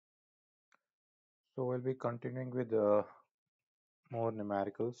So we'll be continuing with more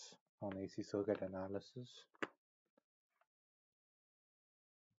numericals on AC circuit analysis.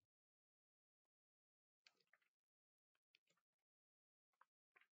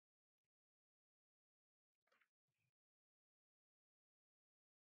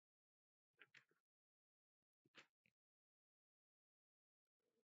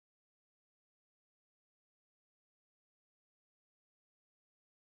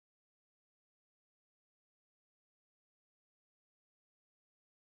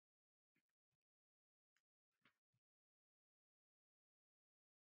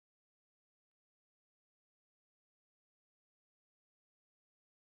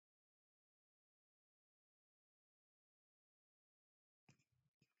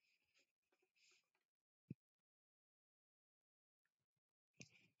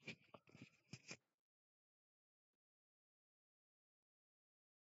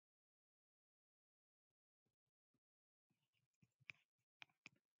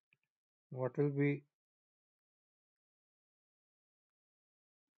 What will be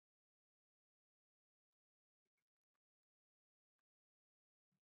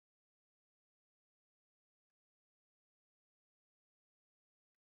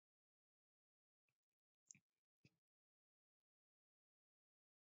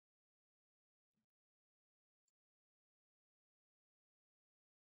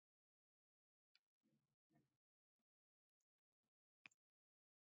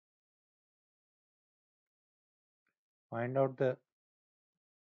find out the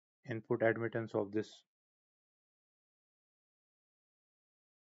input admittance of this.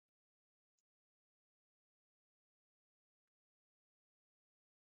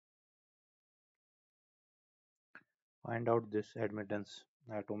 Find out this admittance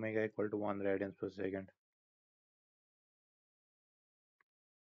at omega equal to 1 radians per second.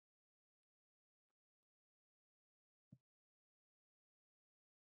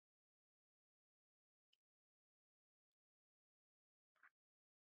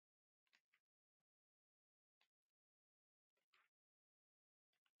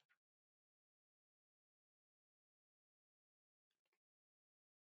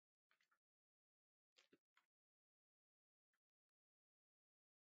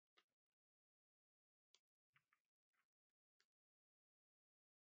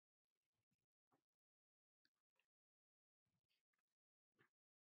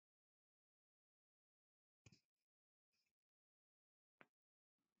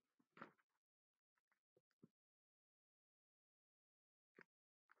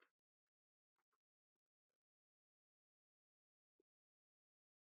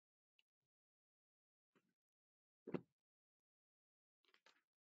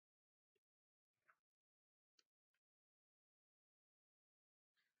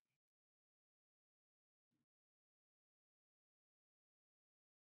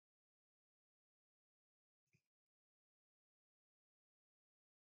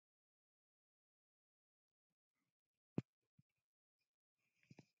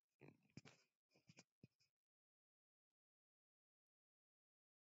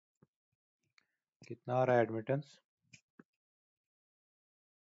 कितना आ रहा है admittance?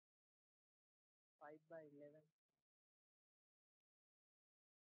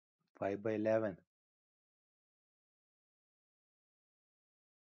 5/11.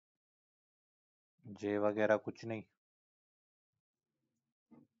 जे वगैरह कुछ नहीं.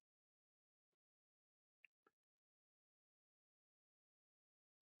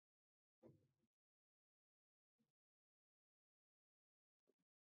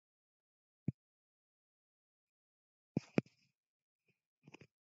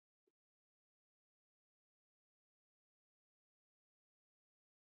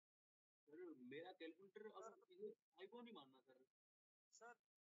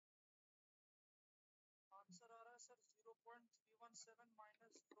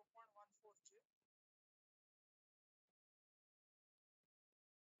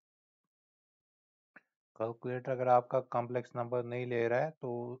 Calculator अगर आपका complex number नहीं ले रहा है तो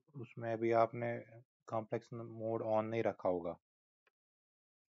उसमें भी आपने कॉम्प्लेक्स मोड ऑन नहीं रखा होगा.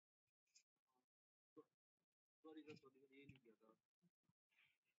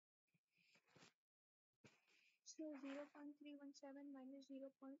 So 0.317 minus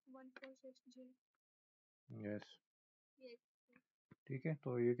 0.146J. Yes. Yes. ठीक है,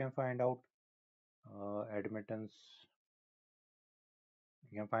 तो you can find out admittance.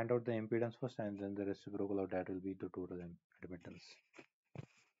 You can find out the impedance first, and then the reciprocal of that will be the total admittance.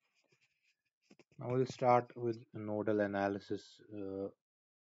 Now we'll start with nodal analysis,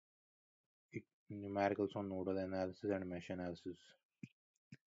 numericals on nodal analysis and mesh analysis.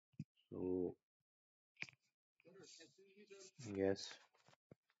 So yes.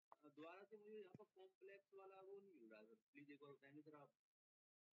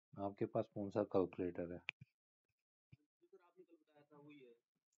 आपके पास कौन सा calculator है?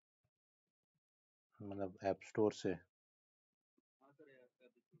 मतलब app store से?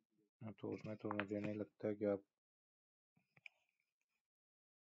 तो उसमें तो मुझे नहीं लगता कि आप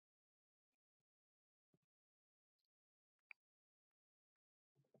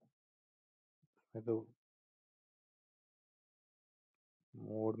में तो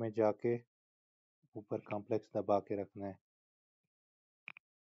मोड में जाके ऊपर कॉम्प्लेक्स दबा के रखना है।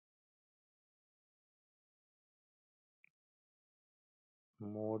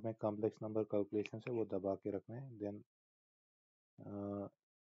 मोड में कॉम्प्लेक्स नंबर कैलकुलेशन से वो दबा के रखना है। देन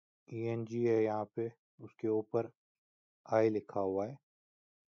ENG है यहाँ पे, उसके ऊपर आई लिखा हुआ है,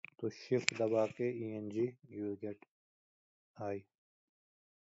 तो शिफ्ट दबा के ENG you will get I,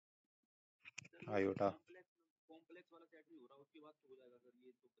 iota.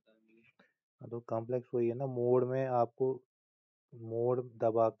 हाँ, तो कॉम्प्लेक्स वही है ना, मोड में आपको मोड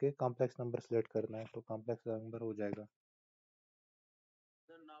दबा के कॉम्प्लेक्स नंबर सेलेक्ट करना है, तो कॉम्प्लेक्स नंबर हो जाएगा।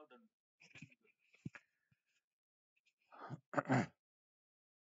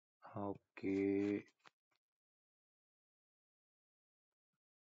 Okay.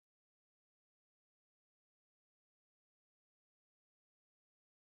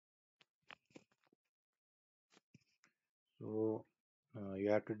 So you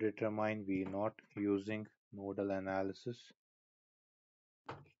have to determine V naught using nodal analysis.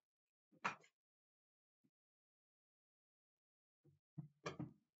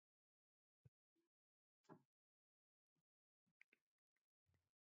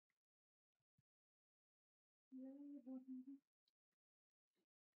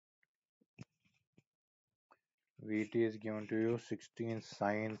 VT is given to you 16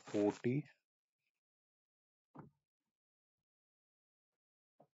 sine 40.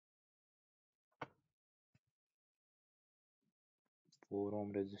 4 ohm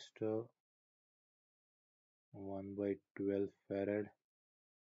resistor, 1 by 12 farad.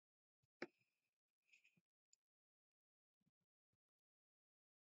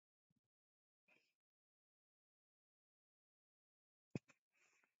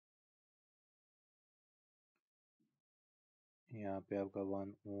 यहाँ पे आपका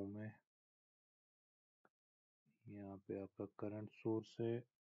 1 ohm है, यहाँ पे आपका करंट सोर्स है,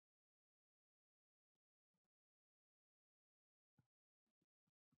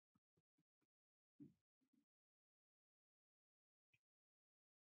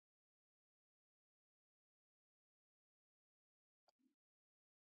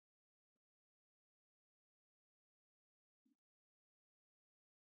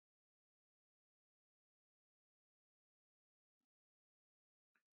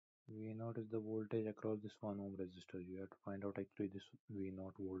 V naught is the voltage across this 1 ohm resistor. You have to find out actually this V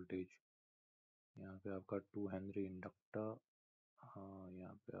naught voltage. यहाँ पे आपका 2 हेनरी इंडक्टर, हाँ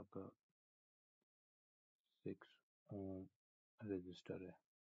यहाँ पे आपका 6 ohm resistor है।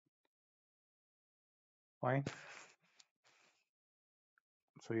 Fine.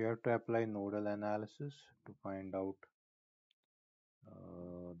 So you have to apply nodal analysis to find out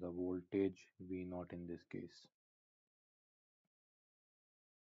the voltage V naught in this case.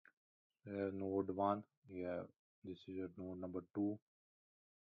 Node 1, yeah, this is your node number 2,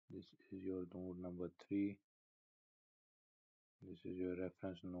 this is your node number 3, this is your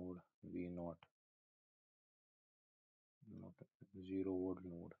reference node V naught, not 0 volt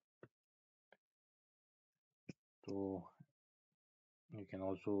node. So you can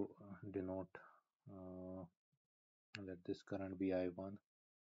also denote, let this current be I1,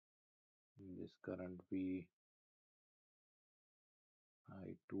 this current be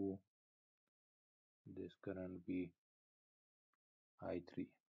I2, this current be I3.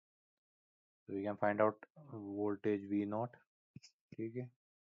 So you can find out voltage V naught. ठीक है,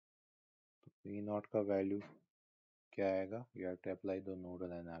 तो V naught का value क्या आएगा? You have to apply the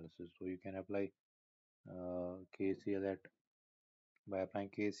nodal analysis. So you can apply KCL at, by applying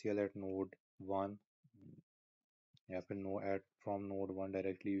KCL at node 1, या फिर at from node 1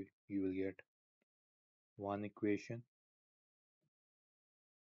 directly you will get one equation.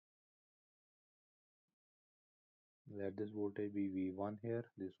 Let this voltage be V1 here,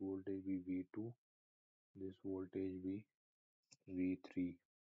 this voltage be V2, this voltage be V3.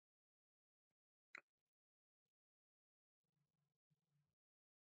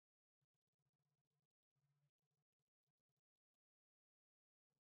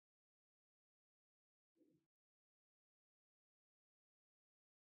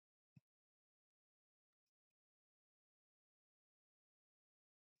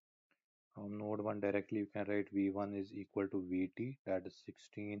 From node 1 directly you can write V1 is equal to Vt, that is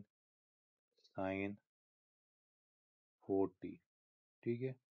 16 sin 4t. ठीक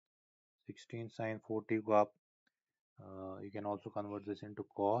है, 16 sin 4t को आप you can also convert this into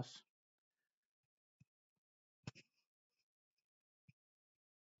cos.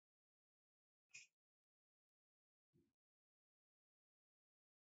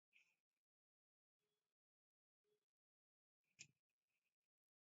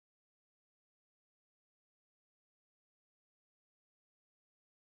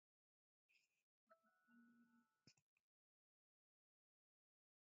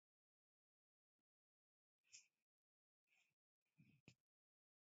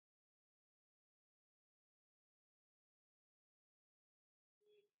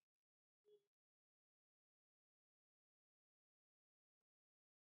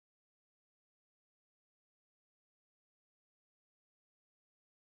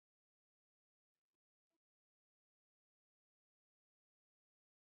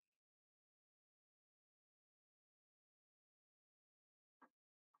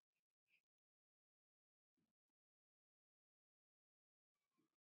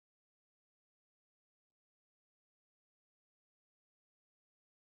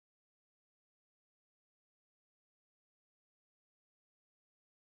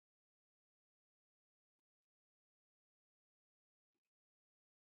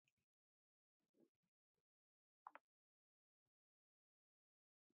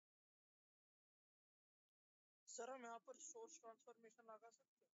 Sir हम यहाँ पर source transformation लगा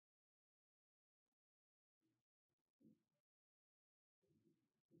सकते हैं?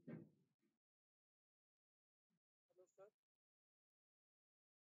 Hello sir.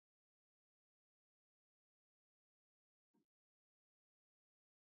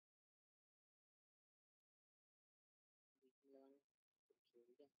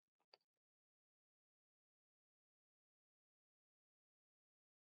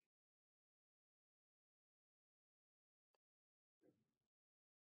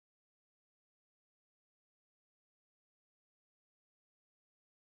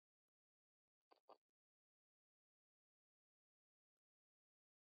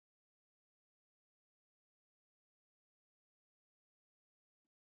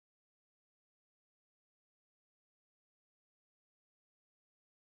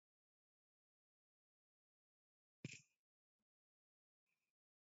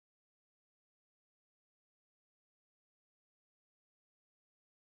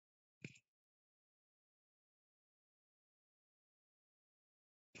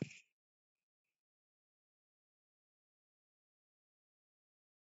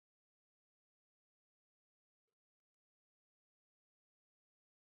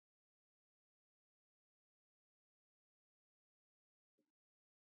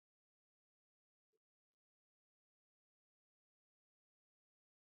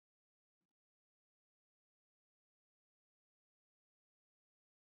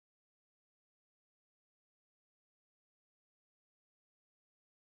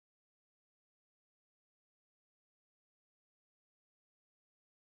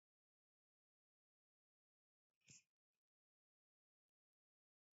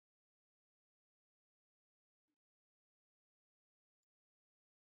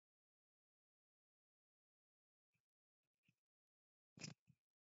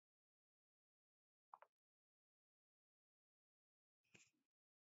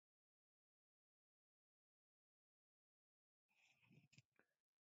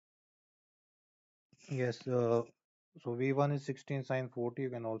 Yes, so V1 is 16 sin 40. You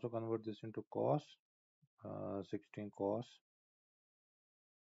can also convert this into cos. 16 cos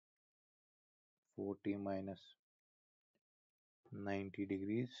 40 minus 90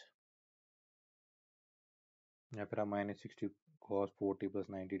 degrees, या फिर आप माइनस 60 cos 40 plus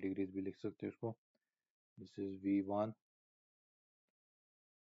 90 degrees भी लिख सकते हो इसको. This is V1.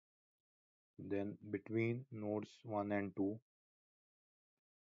 Then between nodes 1 and 2,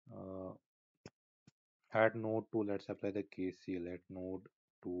 uh, at node 2, let's apply the KCL at node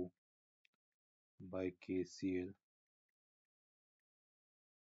 2 by KCL.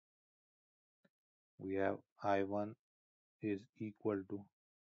 We have I1 is equal to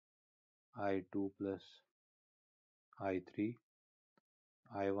I2 plus I3.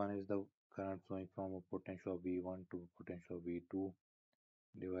 I1 is the current flowing from a potential of V1 to potential of V2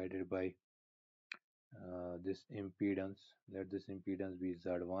 divided by this impedance. Let this impedance be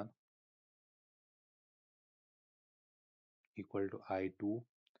Z1 equal to I2.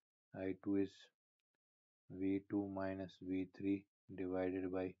 I2 is V2 minus V3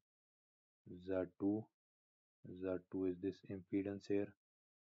 divided by Z2. Z2 is this impedance here.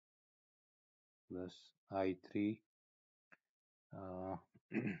 plus I3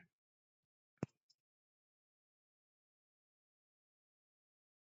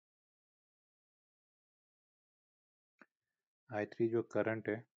 I3 जो current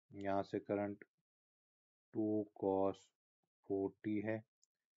है, यहाँ से current 2 cos 40 है.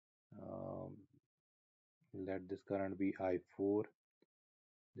 Let this current be I4.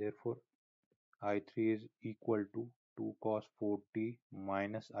 Therefore, I3 is equal to 2 cos 40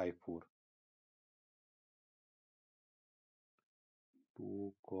 minus I4.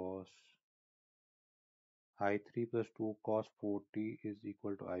 2 cos I3 plus 2 cos 40 is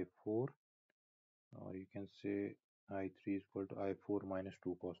equal to I4, or you can say I3 is equal to I4 minus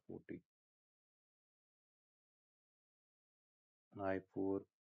 2 cos 40. I4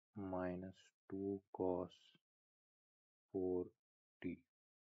 minus 2 cos 4t.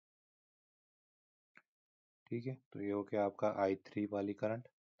 ठीक है, तो ये हो गया आपका I3 वाली current.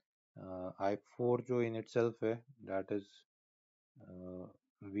 I4 जो इन itself है, that is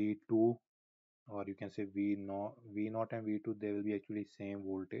V2, or you can say V0 and V2, they will be actually same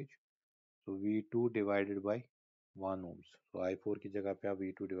voltage. So V2 divided by 1 ohms. So I4 की जगह पे आप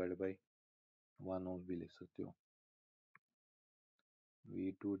V2 divided by 1 ohms भी लिख सकते हो.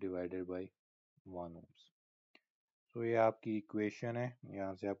 V2 divided by 1 ohms. So ये आपकी इक्वेशन है.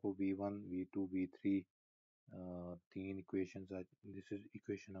 यहाँ से आपको V1, V2, V3 तीन equations. This is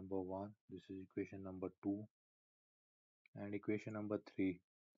equation number 1, this is equation number 2 and equation number 3.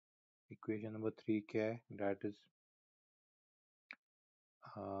 Equation number 3 क्या है? दैट इज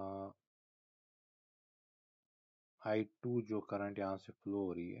I2 जो करंट यहाँ से फ्लो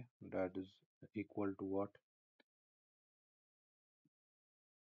हो रही है, that is equal to what?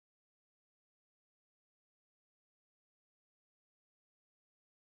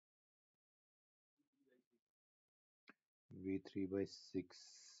 V3/6.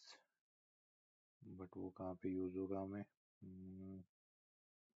 But वो कहाँ पे यूज होगा हमें?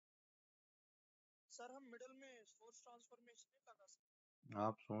 सर हम मिडिल में सोर्स ट्रांसफॉर्मेशन नहीं लगा सकते?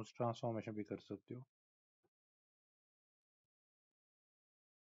 आप सोर्स ट्रांसफॉर्मेशन भी कर सकते हो.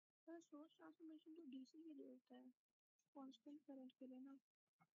 सर सोर्स ट्रांसफॉर्मेशन तो डीसी के लिए होता है, कांस्टेंट करंट के लिए ना.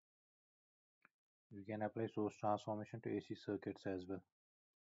 You can apply source transformation to AC circuits as well.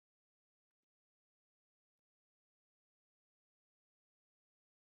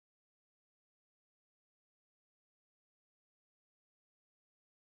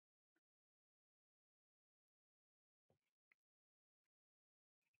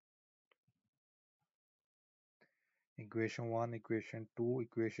 Equation 1, equation 2,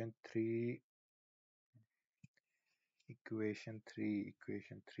 equation 3, equation 3,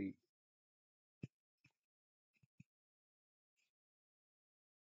 equation 3.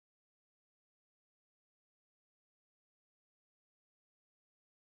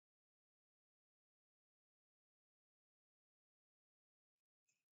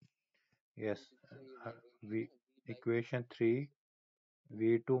 Yes, V equation 3,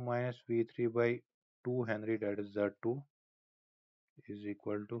 V2 minus V3 by 2 Henry, that is Z2, is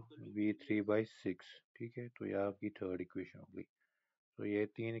equal to V3/6. ठीक है, तो यह आपकी third equation हो गई. तो ये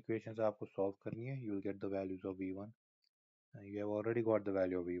तीन इक्वेशंस आपको सॉल्व करनी है. You will get the values of V1. You have already got the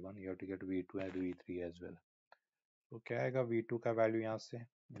value of V1. You have to get V2 and V3 as well. तो क्या आएगा V2 का वैल्यू यहाँ से,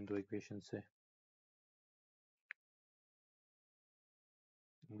 इन दो इक्वेशन से?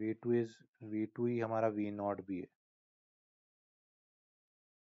 V2 ही हमारा V0 भी है.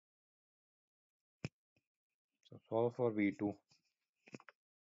 So solve for V2.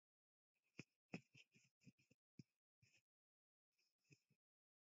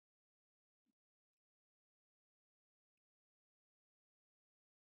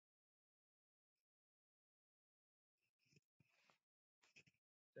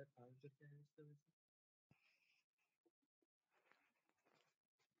 Sir answer क्या है इसका वैसे?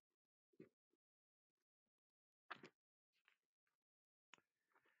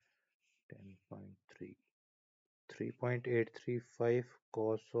 10.3. 3.835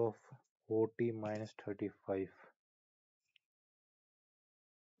 cos of 40 minus 35.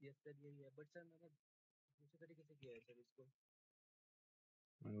 Yes sir यही है, बट सर मैंने दूसरे तरीके से किया है सर इसको.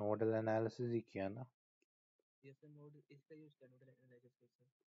 नोडल एनालिसिस ही किया ना. यस सर, नोड इसका यूज किया नोडल एनालिसिस के सर.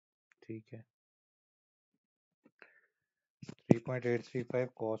 ठीक है. 3.835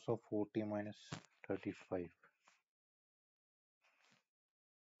 cos of 40 minus 35.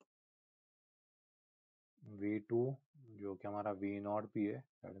 V2 जो कि हमारा V0 भी है,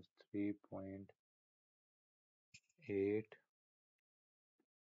 that is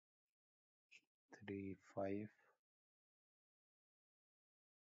 3.835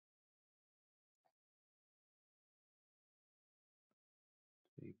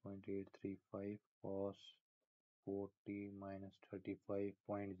 33.835 cos 40 minus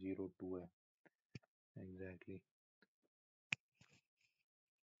 35.02 है एग्जैक्टली।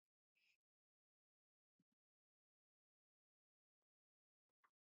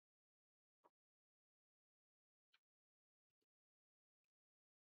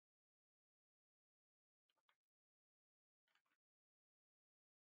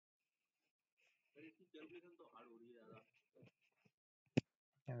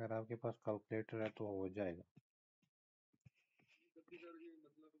 अगर आपके पास कैलकुलेटर है तो हो जाएगा।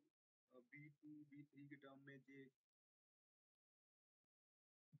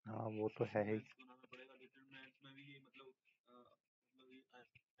 हाँ वो तो है ही।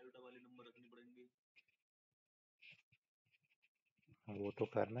 वो तो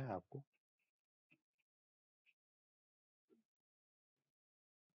करना है आपको।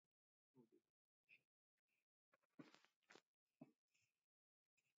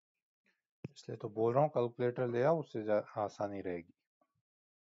 इसलिए तो बोल रहा हूँ कैलकुलेटर ले आओ, उससे आसानी रहेगी।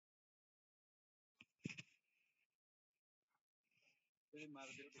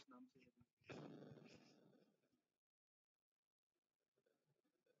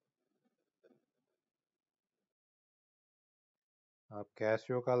 आप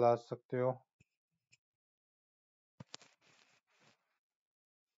कैसियो का ला सकते हो।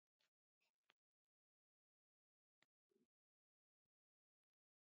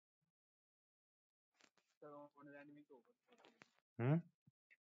 हम्म।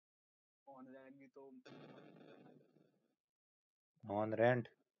 On rent.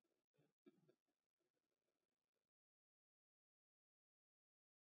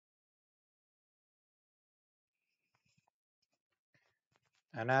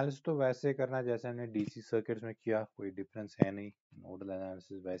 एनालिसिस तो वैसे ही करना जैसे हमने डीसी सर्किट्स में किया, कोई डिफरेंस है नहीं। नोडल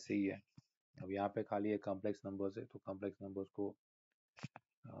एनालिसिस वैसे ही है। अब यहाँ पे खाली एक कॉम्प्लेक्स नंबर्स है, तो कॉम्प्लेक्स नंबर्स को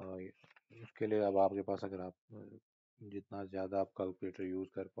उसके लिए अब आपके पास अगर आप जितना ज़्यादा आप कैलकुलेटर यूज़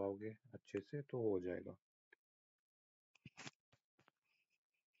कर पाओगे अच्छे से तो हो जाएगा।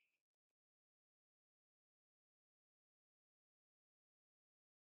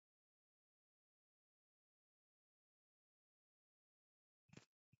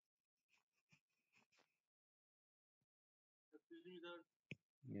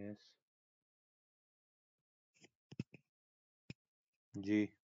 यस जी।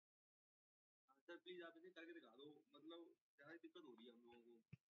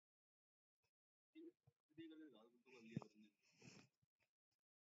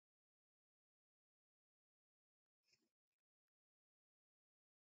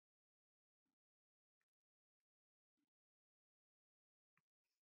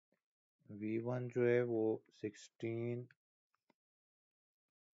 V1 जो है वो 16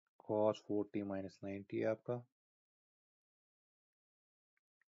 cos 40 minus 90 है आपका।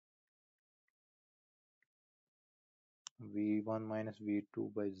 V1 minus V2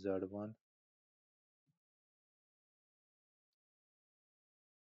 by Z1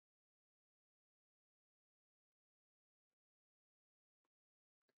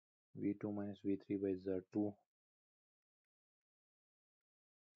 V2 minus V3 by Z2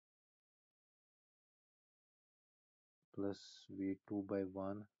 plus V2 by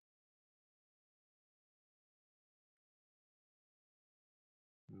 1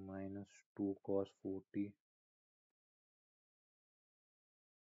 minus 2 cos 40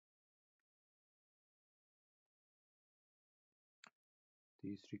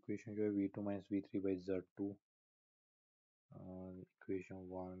 तीसरी इक्वेशन जो है V2 minus V3 by Z2 equation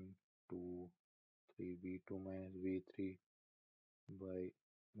 1 2 3 V2 minus V3 by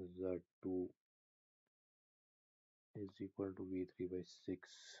Z2 is equal to V3 by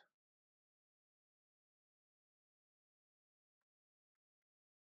 6।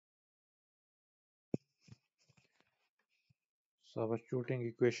 Substituting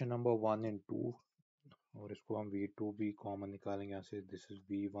equation number 1 and 2 और इसको हम V2 भी common निकालेंगे यहाँ से। This is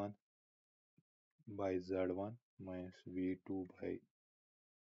V1 by Z1 minus V2 by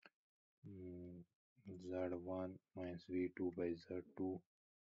Z1 minus V2 by Z2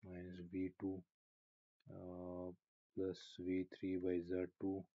 minus V2 plus V3 by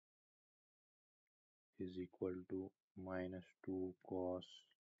Z2 is equal to minus 2 cos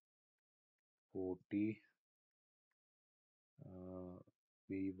 40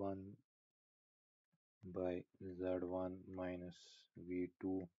 V1 by Z1 minus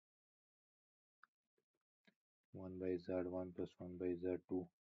V2 1 by Z1 plus 1 by Z2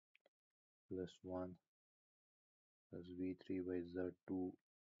 plus 1 plus V3 by Z2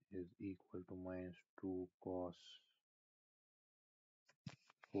 is equal to minus 2 cos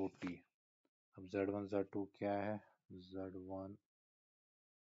 40। अब Z1 Z2 क्या है? Z1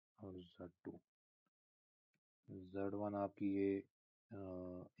 Z2 Z1 आपकी ये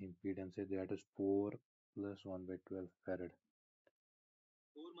impedance है, that is 4 + 1/12 farad.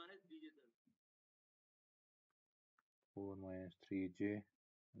 4 - 3J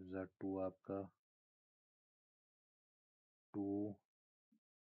Z2 आपका 2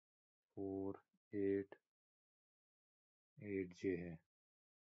 4 8 8J है।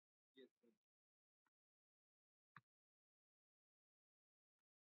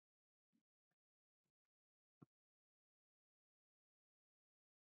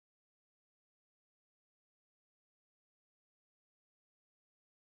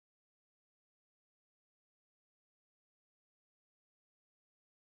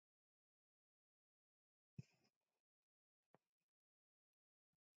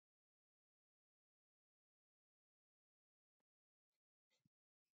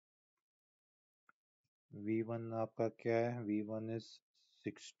 V1 आपका क्या है? V1 is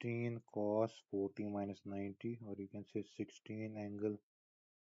 16 cos 40 - 90, or you can say 16 angle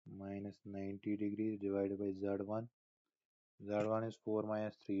 -90 degrees divided by Z1. Z1 is 4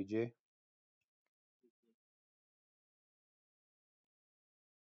 - 3J.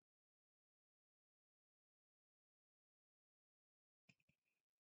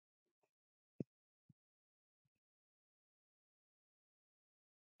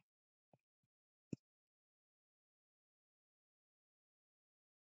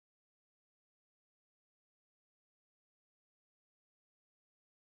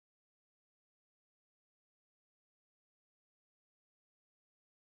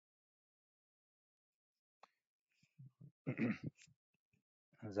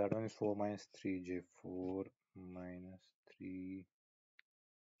 Z1 is 4 - 3J. 4 -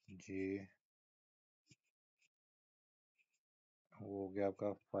 3J हो गया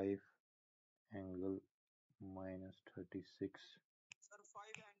आपका 5 एंगल -36 सर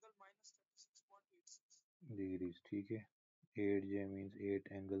 5 एंगल -36.86 डिग्रीज। ठीक है, 8J मीन्स 8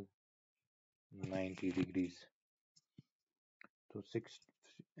 एंगल 90 डिग्रीज। तो 6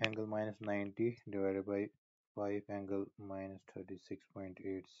 angle -90 divided by 5 angle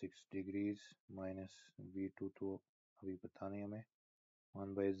 -36.86 degrees minus V2 तो अभी पता नहीं हमें,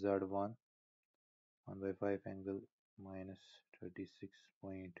 1/Z1 1/5 angle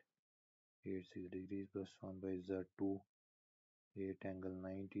 -36.86 degrees plus 1/Z2 8 angle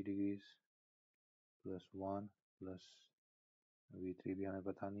 90 degrees plus 1 plus V3 भी हमें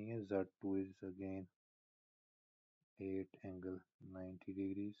पता नहीं है। Z2 is again 8 angle 90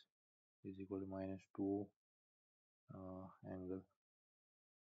 degrees is equal to -2 angle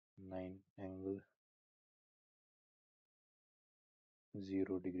 9 angle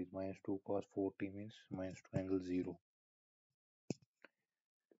 0 degrees. -2 cos 40 means -2 angle 0.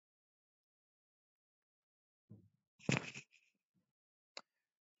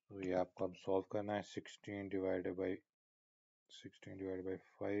 तो ये आपको अब सॉल्व करना है। 16 divided by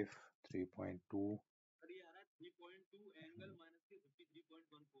 5 3.2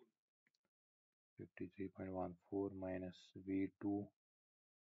 53.14 माइनस V2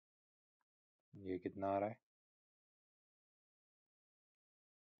 ये कितना आ रहा है?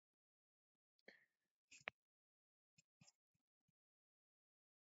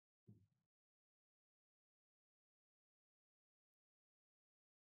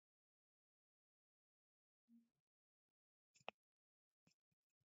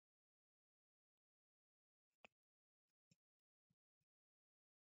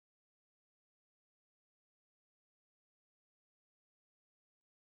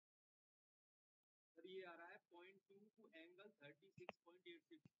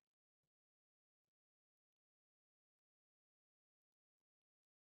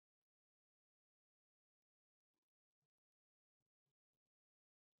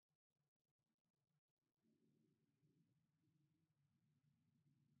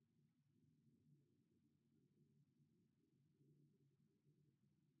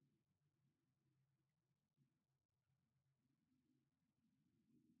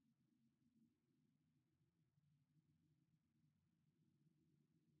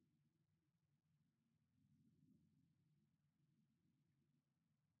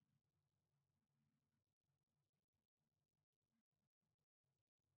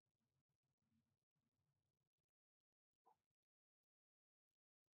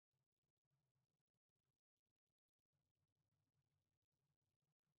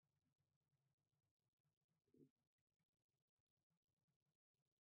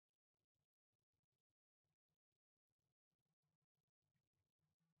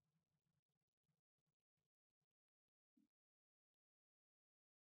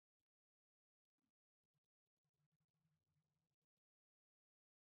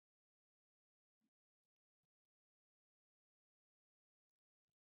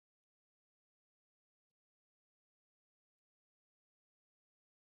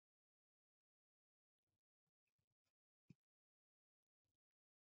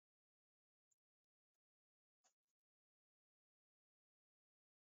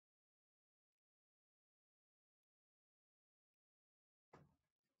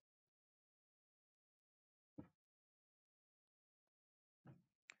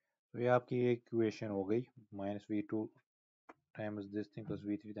 तो ये आपकी एक इक्वेशन हो गई, minus V2 times this thing plus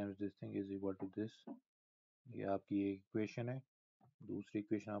V3 times this thing is equal to this. ये आपकी एक इक्वेशन है। दूसरी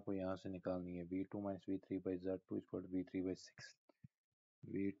इक्वेशन आपको यहाँ से निकालनी है, V2 minus V3 by Z2 is equal to V3 by 6।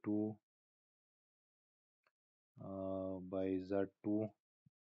 V2 by Z2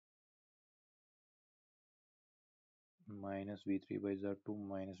 minus V3 by Z2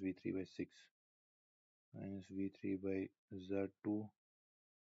 minus V3 by 6 minus V3 by Z2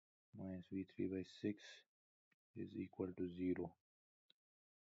 minus V3 by 6 is equal to 0.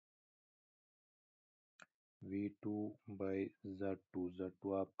 V2 by Z2, Z2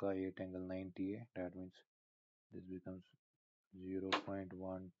 आपका 8 angle 90 है, that means this becomes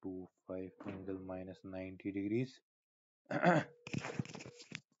 0.125 angle minus 90 degrees.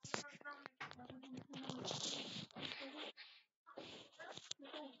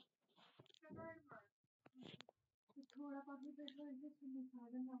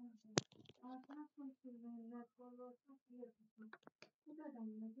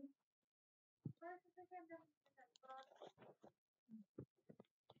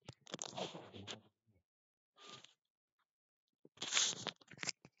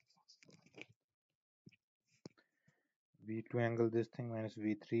 V2 angle this thing minus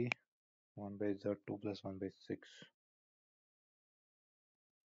V3 1 by Z2 plus 1 by 6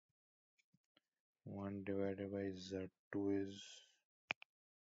 1 divided by Z2 is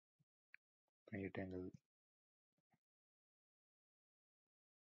 8 angle.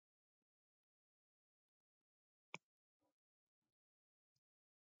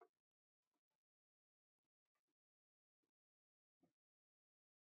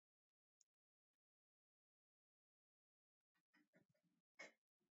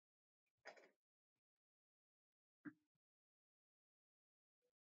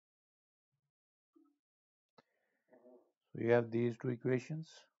 So you have these two equations.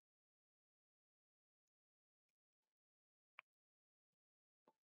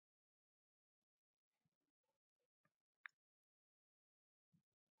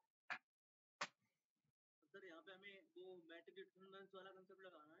 Sir यहाँ पे हमें वो matric डिटरमिनेंस वाला concept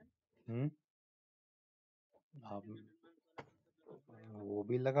लगाना है। आप वो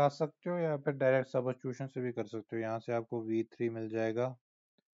भी लगा सकते हो या फिर डायरेक्ट सब्स्टिट्यूशन से भी कर सकते हो। यहाँ से आपको V3 मिल जाएगा,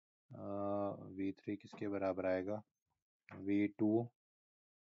 V3 किसके बराबर आएगा, V2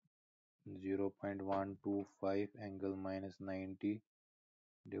 0.125 angle minus 90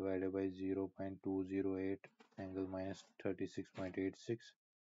 divided by 0.208 angle minus 36.86.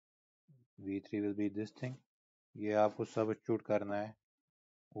 V3 will be this thing. ये आपको सब्स्टिट्यूट करना है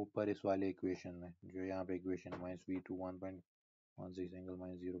ऊपर इस वाले इक्वेशन में, जो यहाँ पे equation minus V2 1.16 angle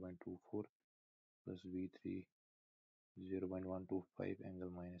minus 0.24 plus V3 0.125 angle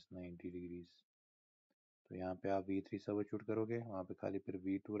minus 90 degrees. तो यहाँ पे आप V3 सब्स्टिट्यूट करोगे, वहाँ पे खाली फिर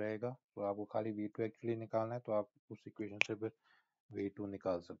V2 रहेगा, तो आपको खाली V2 एक्चुअली निकालना है, तो आप उस इक्वेशन से फिर V2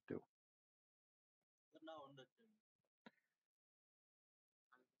 निकाल सकते हो।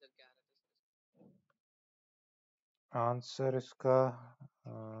 आंसर इसका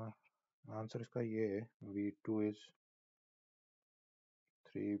ये है, V2 is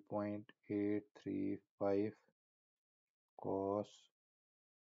 3.835 cos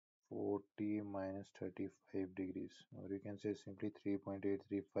 40 minus 35 degrees, or you can say simply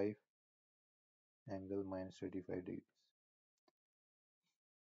 3.835 angle minus 35 degrees.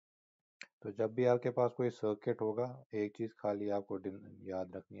 तो जब भी आपके पास कोई सर्किट होगा, एक चीज़ खाली आपको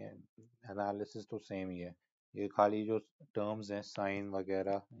याद रखनी है, एनालिसिस तो सेम ही है, ये खाली जो टर्म्स हैं साइन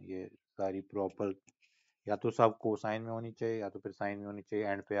वगैरह ये सारी प्रॉपर या तो सब कोसाइन में होनी चाहिए या तो फिर साइन में होनी चाहिए।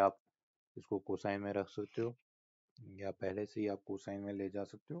 एंड पे आप इसको कोसाइन में रख सकते हो या पहले से ही आप कोसाइन में ले जा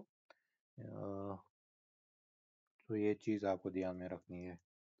सकते हो। तो ये चीज़ आपको ध्यान में रखनी है।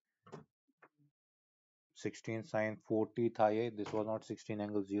 16 sin 40 था ये, this was not 16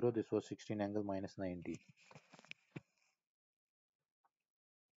 angle 0, this was 16 angle minus 90।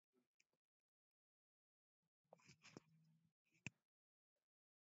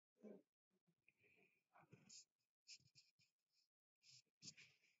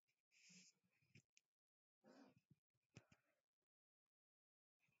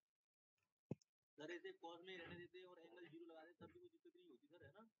 Sir इसे कॉस में रहने देते और एंगल 0 लगा देते तब भी कोई दिक्कत नहीं होती सर,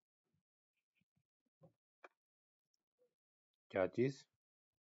 है ना? क्या चीज़?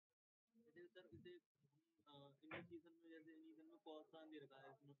 जैसे सर इसे इनिशिएशन में, जैसे इनिशियल में कॉस साइन दे रखा है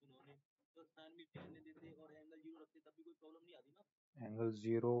इन्होंने, तो साइन भी रहने देते और एंगल 0 रखते तब भी कोई प्रॉब्लम नहीं आती ना? एंगल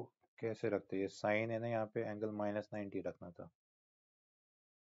 0 कैसे रखते हैं? ये साइन है ना, यहाँ पे एंगल माइनस 90 रखना था।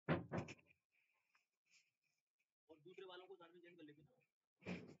 और दूसरे वालों को साइन में चेंज कर लेते ना।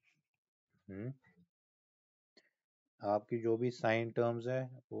 आपकी जो भी साइन टर्म्स है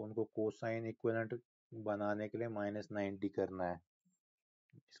वो उनको कोसाइन इक्विवेलेंट बनाने के लिए -90 करना है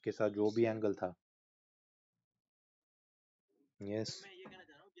इसके साथ जो भी अच्छा। एंगल था। यस। मैं ये कहना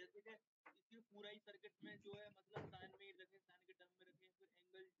चाह रहा हूँ जैसे कि इसके पूरा ही सर्किट में जो है मतलब साइन में रखे, साइन के टर्म में रखे,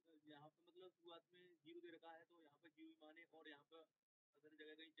 फिर एंगल यहाँ पे मतलब शुरुआत में 0 दे रखा है तो यहाँ पे 0 ही माने, और यहाँ पे अगर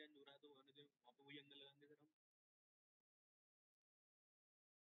जगह कहीं चेंज हो रहा है तो वहाँ पे वही एंगल लगाएंगे सर हम।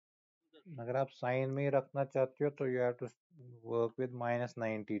 तो सर अगर आप साइन में ही रखना चाहते हो तो you have to work with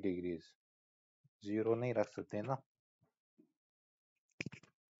 -90 degrees, zero नहीं रख सकते ना।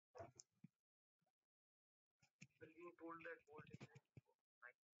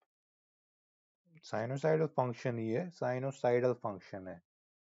 साइनोसाइडल फंक्शन ही है, साइनोसाइडल फंक्शन है।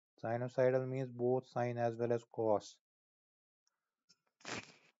 Sinusoidal means both sign as well as cos.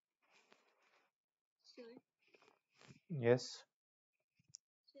 Sir yes.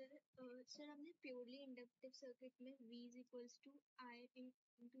 Sir sir हमने प्योरली इंडक्टिव सर्किट में V is equals to I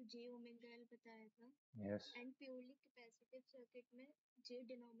into J omega L बताया था, yes. And purely capacitive circuit में J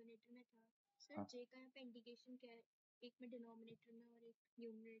denominator में था। Sir J का यहाँ पे इंडिकेशन क्या है, एक में डिनोमिनेटर में और एक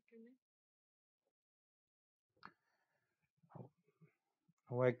न्यूमरेटर में?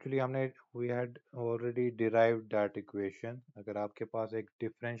 वो एक्चुअली हमने we had already derived that equation. अगर आपके पास एक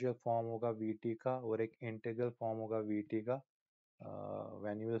डिफरेंशियल फॉर्म होगा वीटी का और एक इंटीग्रल फॉर्म होगा वीटी का,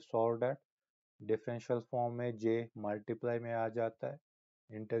 when you will solve that, differential form में जे मल्टीप्लाई में आ जाता है,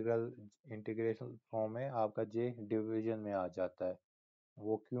 इंटीग्रल इंटीग्रेशन फॉर्म में आपका जे डिवीजन में आ जाता है।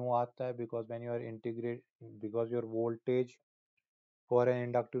 वो क्यों आता है? Because when you are integrate, because your voltage for an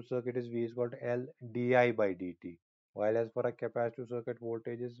inductive circuit is V is equal to L di by dt, while as for a capacitive circuit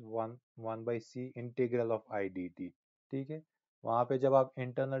voltage is 1 by C integral of I dt। ठीक है, वहां पे जब आप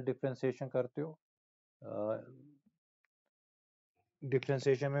internal differentiation करते हो,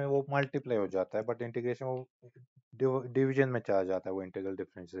 differentiation में वो मल्टीप्लाई हो जाता है, बट इंटीग्रेशन वो डिवीजन में चला जाता है वो इंटीग्रल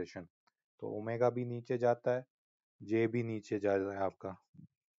डिफरेंशिएशन। तो ओमेगा भी नीचे जाता है, जे भी नीचे जा रहा है आपका।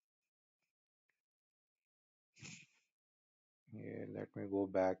 ये लेट मी गो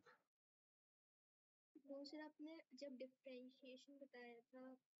बैक। वो सर आपने जब डिफरेंशिएशन बताया था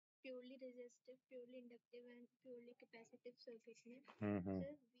purely resistive, purely inductive and purely capacitive circuit में, हम्म।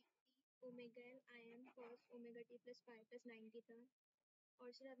 Sir we omega L I am cos omega T plus pi plus 90 था,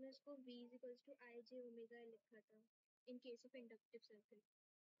 और सर आपने उसको V is equals to I J omega L लिखा था in case of inductive circuit,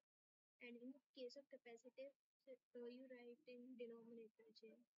 and in case of capacitive you right in denominator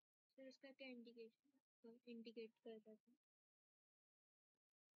J. Sir उसका क्या indication indicate करता था?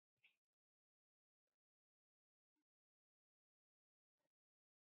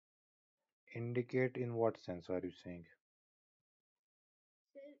 Indicate in what sense are you saying?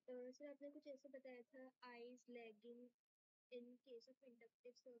 Sir आपने कुछ ऐसे बताया था, I is lagging in case of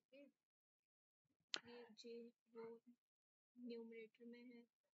inductive circuit, ये जे वो न्यूमरेटर में है,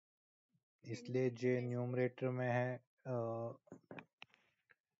 एंड इन इसलिए जे कैपेसिटिव न्यूमरेटर में है।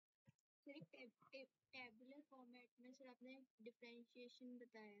 सर एक टेबुलर फॉर्मेट में सर आपने डिफरेंशिएशन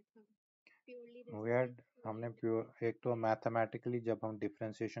बताया था purely we resistive, had purely हमने इंडक्टिव प्योर, एक तो मैथमेटिकली जब हम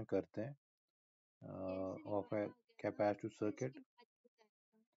डिफरेंशिएशन करते हैं कैसे ये ऑफ ए वाला आ गया था, कैपेसिटिव सर उसके सर्किट, बाद बताया था।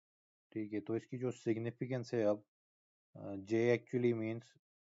 ठीक है, तो इसकी जो सिग्निफिकेंस है अब, जे actually means,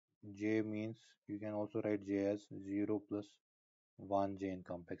 J means you can also right J as 0 plus 1 j in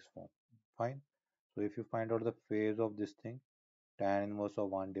convex form। Fine. So if you find out the phase of this thing, tan inverse of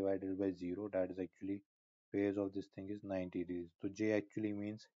 1 divided by 0, that is actually phase of this thing is 90 degrees. So J actually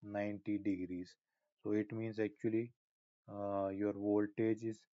means 90 degrees. So it means actually your voltage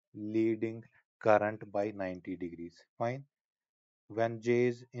is leading current by 90 degrees. Fine. When J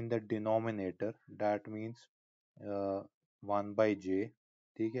is in the denominator, that means 1 by J।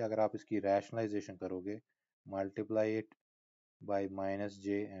 ठीक है, अगर आप इसकी rationalization करोगे, multiply it by minus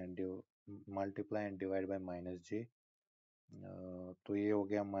j and multiply and divide by minus j, तो ये हो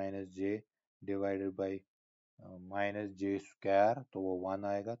गया minus J divided by minus J square, तो वो 1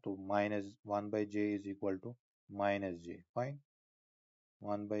 आएगा, तो -1/j is equal to minus J. Fine,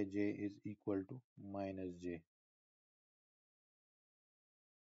 1/j is equal to minus J.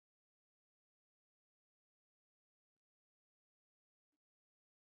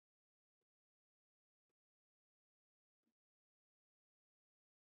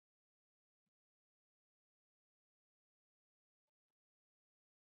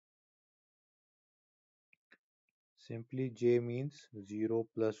 Simply j means 0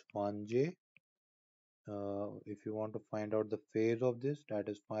 plus 1j. If you want to find out the phase of this, that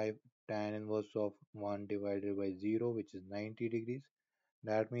is 5 tan inverse of 1 divided by 0, which is 90 degrees.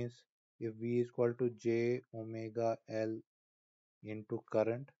 That means if V is equal to j omega L into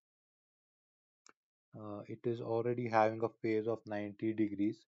current, it is already having a phase of 90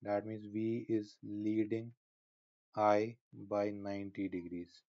 degrees. That means V is leading I by 90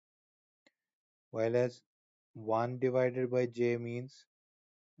 degrees. While as 1 divided by J means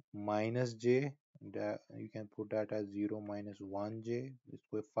minus J, that you can put that as 0 minus 1J.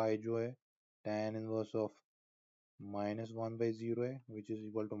 इसको phi जो है tan inverse of minus 1 by 0 है, which is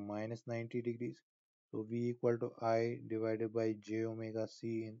equal to minus 90 degrees. So V equal to I divided by J omega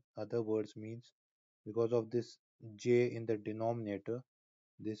C, in other words, means because of this J in the denominator,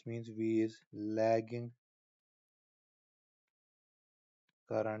 this means V is lagging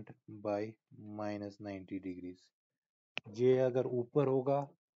current by minus 90 degrees. J अगर ऊपर होगा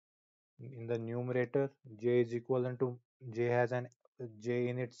in the numerator, J is equivalent to J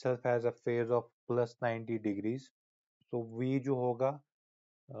in itself has a phase of plus 90 degrees. So V जो होगा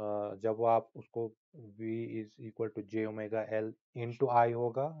जब आप उसको V is equal to J omega L into I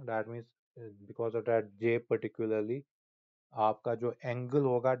होगा, that means because of that J particularly, आपका जो angle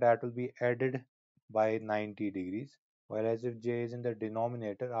होगा that will be added by 90 degrees, whereas if J is in the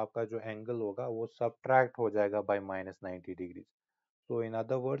denominator, आपका जो angle होगा वो subtract हो जाएगा by minus 90 degrees. So in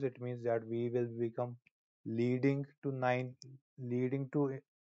other words, it means that we will become leading to nine leading to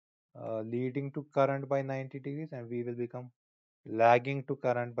leading to current by 90 degrees, and we will become lagging to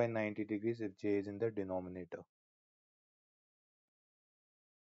current by 90 degrees if J is in the denominator.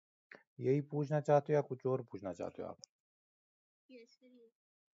 यही पूछना चाहते हो या कुछ और पूछना चाहते हो आप? Yes, sir. Yes.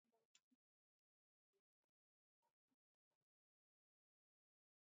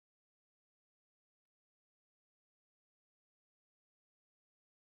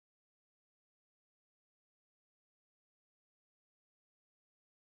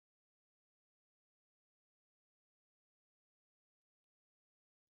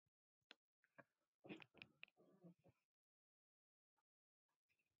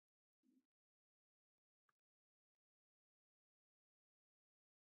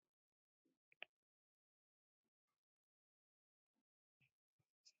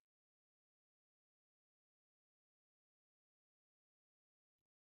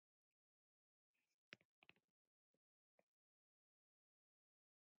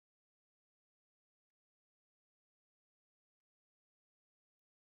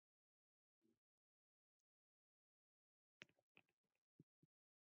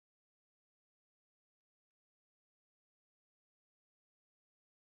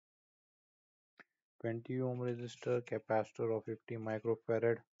 20 ohm resistor, capacitor of 50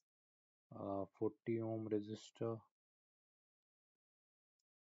 microfarad, 40 ohm resistor,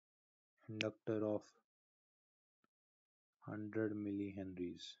 inductor of 100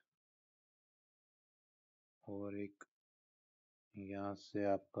 millihenries, और एक यहाँ से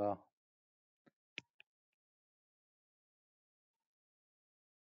आपका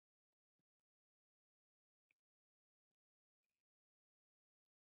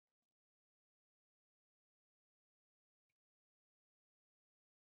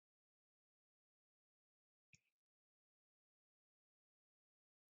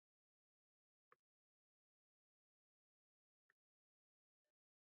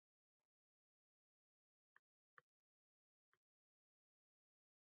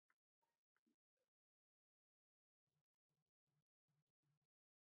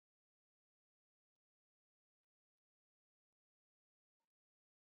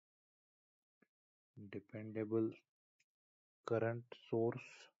dependable current source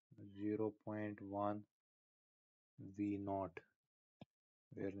 0.1 V naught,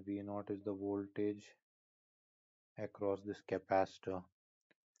 where V naught is the voltage across this capacitor.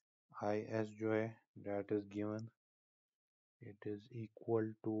 IS जो है that is given, it is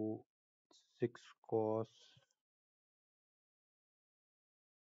equal to 6 cos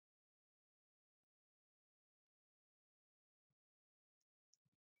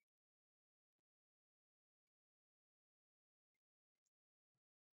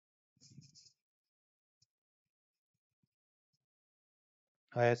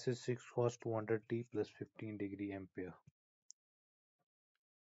IS is 6 cos 200t plus 15 degree ampere.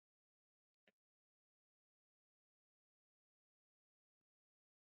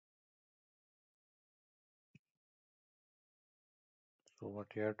 So what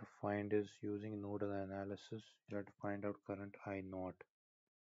you have to find is, using nodal analysis, you have to find out current I naught.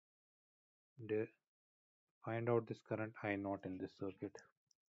 Find out this current I naught in this circuit.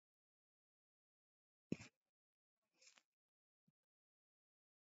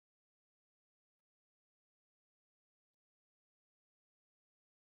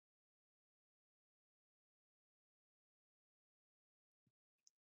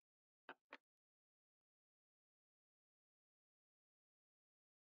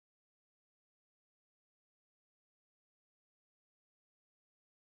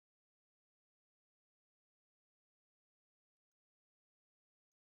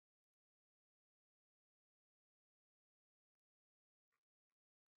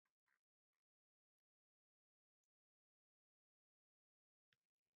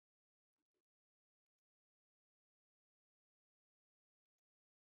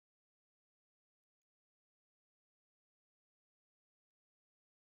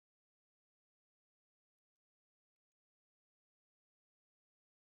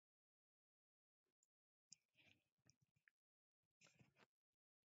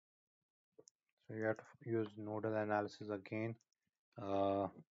 So you have to use nodal analysis again. uh,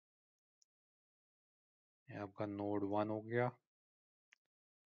 ये आपका node 1 हो गया,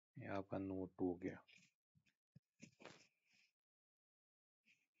 ये आपका node 2 हो गया.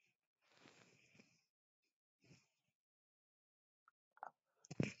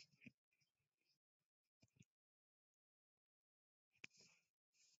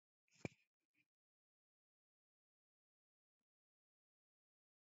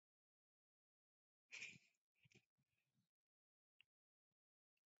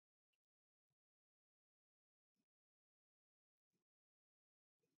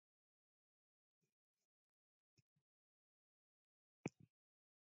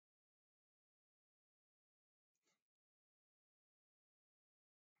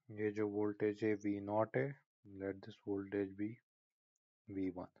 ये जो वोल्टेज है V0 है, let this voltage B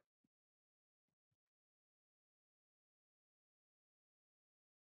V1.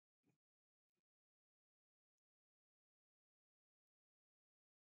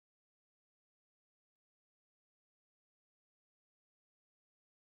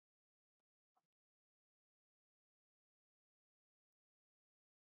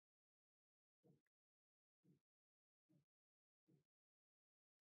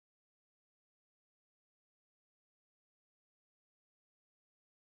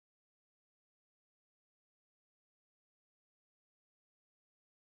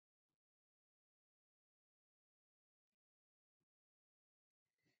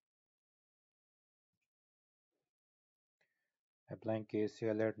 Applying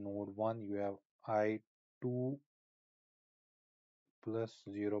KCL at node 1, you have I2 plus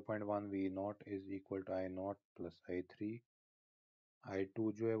 0.1 V0 is equal to I0 plus I3.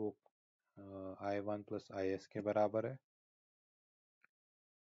 I2 जो है वो I1 plus IS के बराबर है.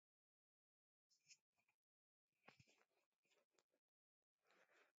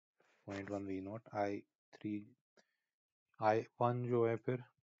 0.1 V0. I3 I1 जो है फिर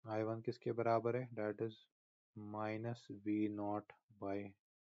I1 किसके बराबर है? That is minus V0 by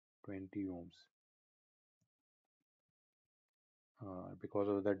 20 ohms. Because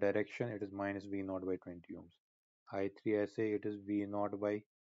of the direction, it is minus V0 by 20 ohms. I3 ऐसे it is V0 by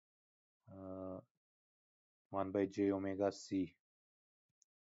 1 by j omega c.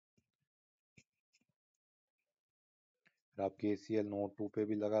 आप KCL node 2 पे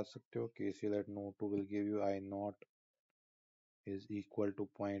भी लगा सकते हो. KCL at node 2 will give you I0 is equal to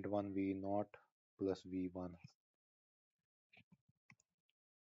 0.1 V0 plus V1.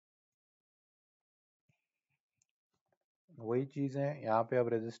 वही चीज है यहाँ पे. अब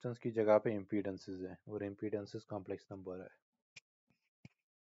रेजिस्टेंस की जगह पे इम्पीडेंसेस है और इम्पीडेंसेस कॉम्प्लेक्स नंबर है.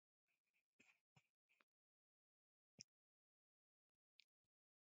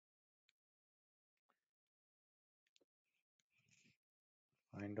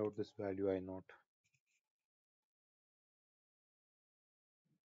 Find out this value I0.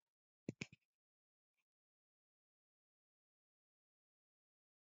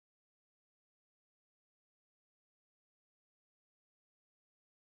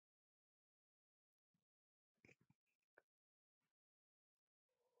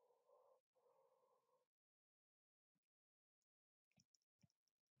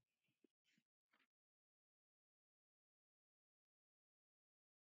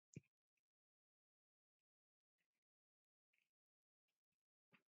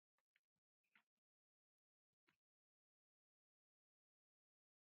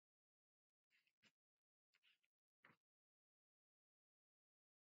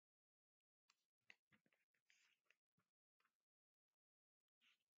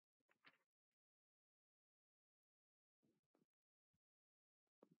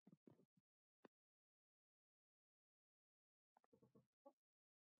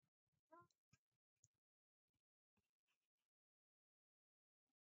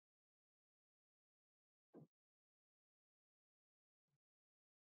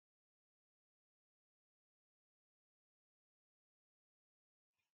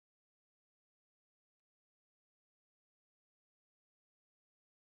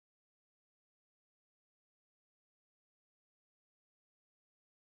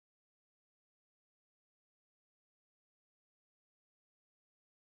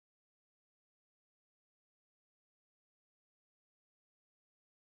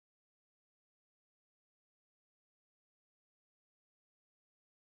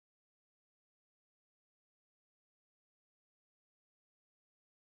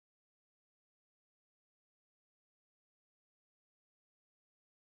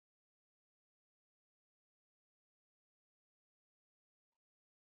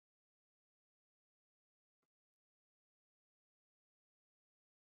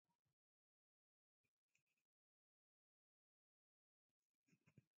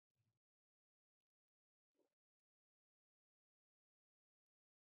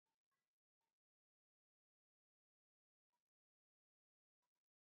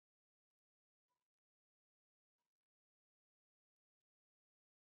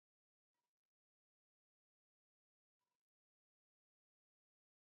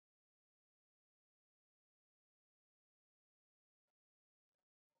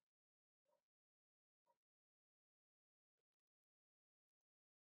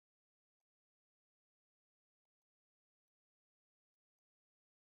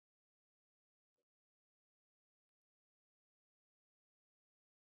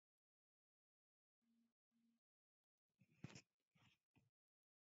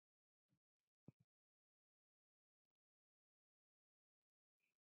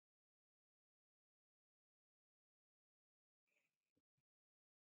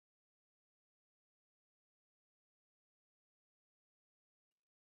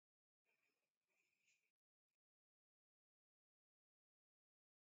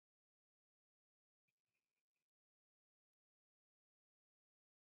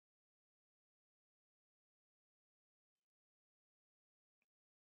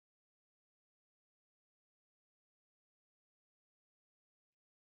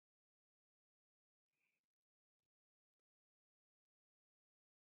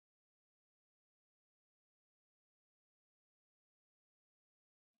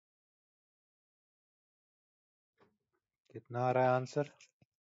 कितना आ रहा है answer?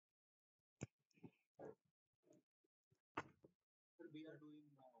 Sir, we are doing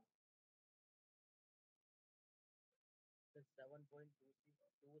now.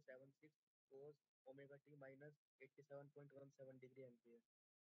 7.276 cos omega t minus 87.17 degree ampere.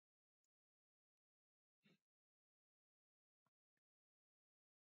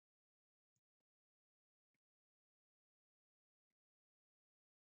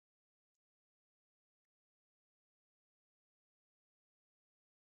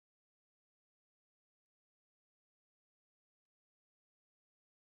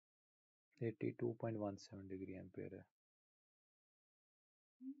 Eighty 2.17 degree ampere है।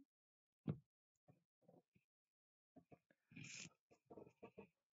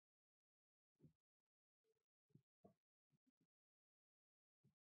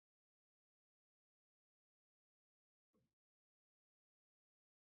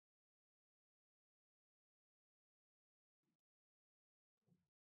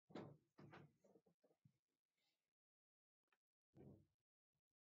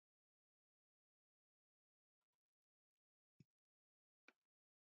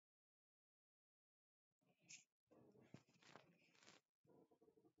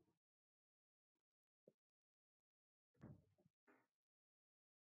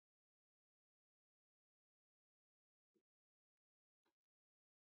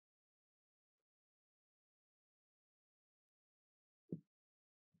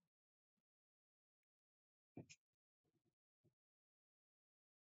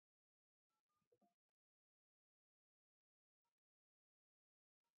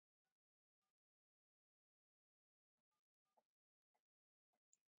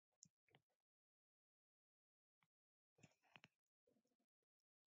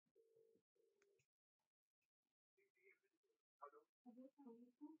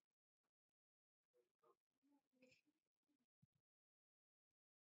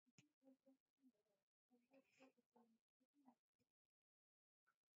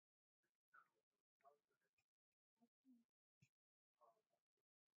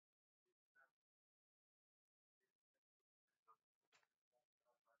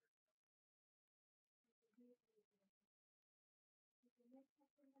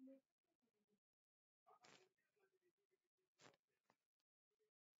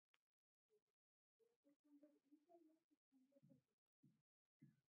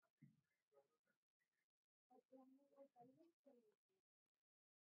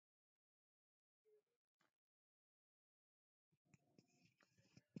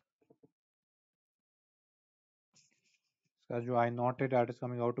 इसका जो आई नॉट है that is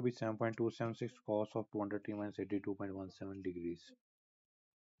coming out to be 7.276 cos of 200t minus 82.17 degrees।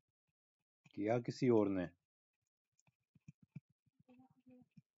 किया किसी और ने?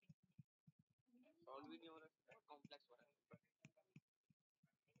 सॉल्व भी नहीं हो रहा, कॉम्प्लेक्स हो रहा है।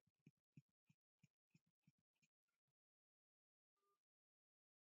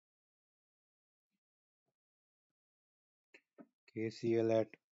 KCL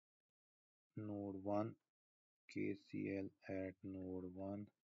at node 1, KCL at node 1,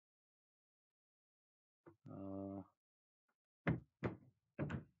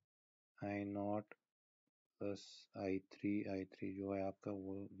 I not plus I3 जो है आपका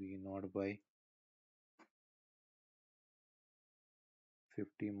वो V not by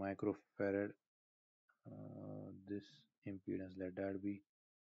 50 microfarad, this impedance let that be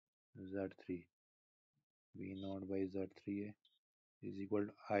Z3, V not by Z3 है is equal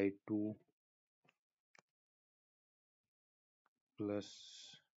to I2 plus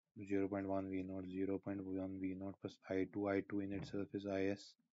 0.1 V naught, 0.1 V naught plus I2 in itself is IS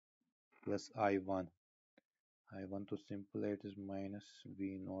plus I1 तो simple है, it is minus V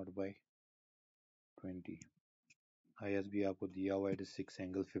naught by 20। IS भी आपको दिया हुआ है, it is 6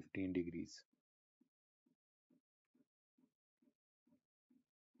 angle 15 degrees।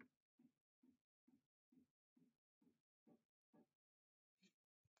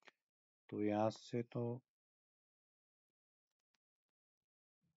 तो यहाँ से तो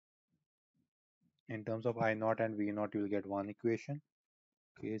in terms of I naught and V naught you will get one equation,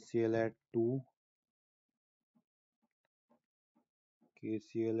 KCL at 2,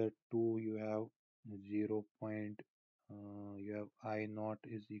 KCL at 2 you have 0. You have I naught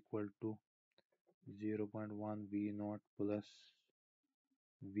is equal to 0.1 V naught plus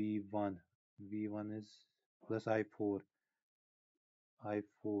V1, V1 is plus I4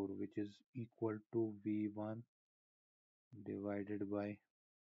 which is equal to V1 divided by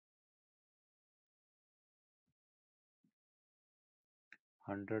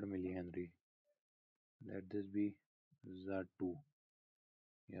 100 millihenry, let this be Z2,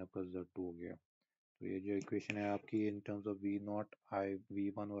 यहाँ पर Z2 हो गया। तो ये जो equation है आपकी in terms of we not I we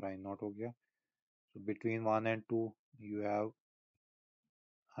one और आई नॉट हो गया. So between 1 and 2 you have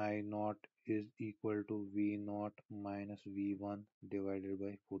I naught is equal to V naught minus V1 divided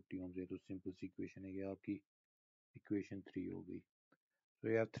by 40 ohms. ये तो simple सी equation है, ये आपकी equation 3 हो गई. So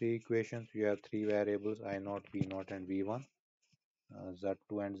you have three equations, you have three variables I naught, V naught and V1.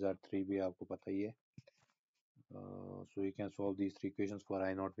 Z2 and Z3 भी आपको पता ही है. So you can solve these three equations for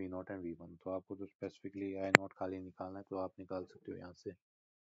I naught, V naught and V1. तो आपको तो specifically I naught खाली निकालना है, तो आप निकाल सकते हो यहाँ से.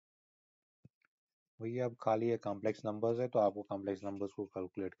 वही अब खाली है कॉम्प्लेक्स नंबर्स है, तो आपको कॉम्प्लेक्स नंबर्स को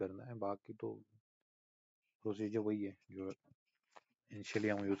कैलकुलेट करना है, बाकी तो प्रोसीजर वही है जो इनिशियली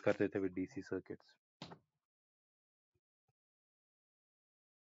हम यूज करते थे with DC circuits.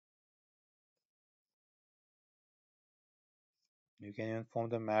 You can inform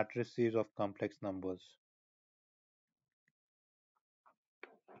the matrices of complex numbers.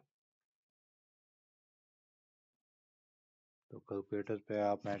 तो कैलकुलेटर पे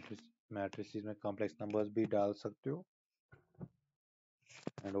आप मैट्रिसेस में कॉम्प्लेक्स नंबर्स भी डाल सकते हो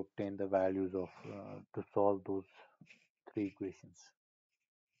and obtain the values of to solve those three equations.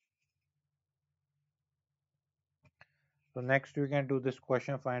 So next we can do this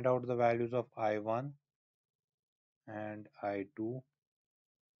question, find out the values of I1 and I2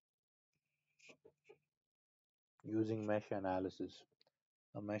 using mesh analysis.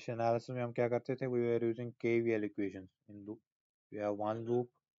 अब mesh analysis में हम क्या करते थे, we were using KVL equations in loop. We have one loop,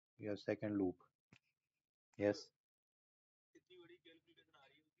 we have second loop. Yes. इतनी बड़ी calculation आ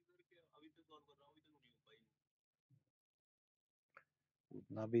रही है उसकी सर कि अभी तो सॉल्व कर रहा हूँ, अभी तक नहीं हो पाई.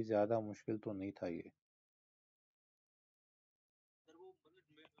 उतना भी ज्यादा मुश्किल तो नहीं था ये. सर वो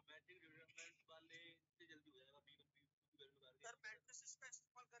मतलब मैट्रिक डेवलपमेंट वाले से जल्दी हो जाएगा. बी बी की वैल्यू निकाल सर मैट्रिसेस का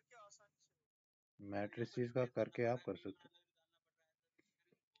इस्तेमाल करके आसानी से मैट्रिसेस का करके आप कर सकते हो.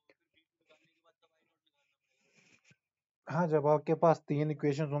 हाँ, जब आपके पास तीन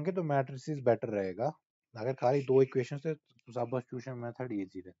इक्वेशंस होंगे तो मैट्रिसेस बेटर रहेगा. अगर खाली दो इक्वेशंस है तो सब्स्टिट्यूशन मेथड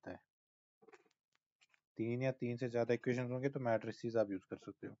इजी रहता है. तीन या तीन से ज्यादा इक्वेशंस होंगे तो मैट्रिसेस आप यूज कर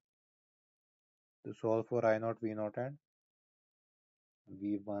सकते हो. तो solve for I not, we not and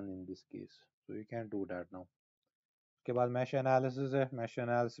v1 in this case. So you can do that now. उसके बाद mesh analysis है. mesh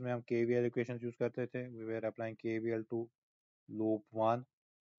analysis में हम KVL equations यूज करते थे. We were applying KVL to loop 1.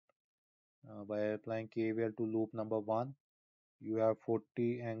 By applying KVL to loop number 1, you have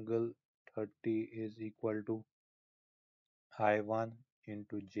 40 angle 30 is equal to I1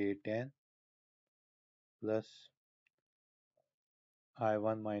 into J10 plus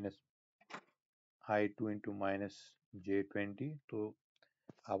I1 minus I2 into minus J20. तो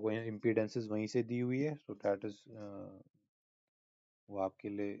आपको impedances वहीं से दी हुई है, so that is वो आपके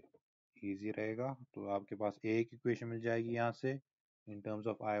लिए easy रहेगा. तो आपके पास एक इक्वेशन मिल जाएगी यहाँ से in terms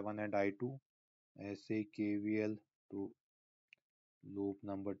of I1 and I2. ऐसे KVL to loop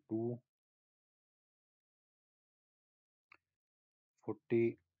number 2,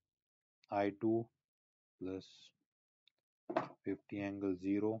 40 I2 plus 50 angle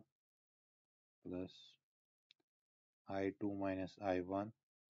 0 plus I2 minus I1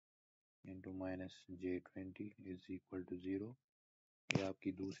 into minus J20 is equal to 0. ये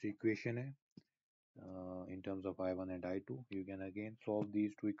आपकी दूसरी इक्वेशन है. In terms of I1 and I2, you can again solve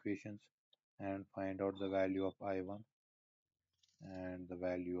these two equations and find out the value of I1 and the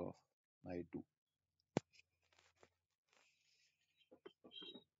value of I2.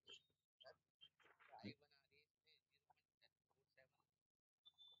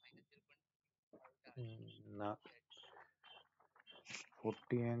 ना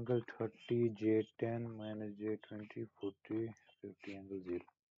 40 angle 30 J10 minus J20 40 50 angle 0.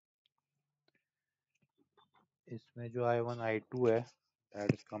 इसमें जो I1 I2 है that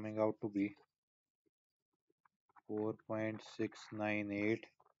is coming out to be 4.698.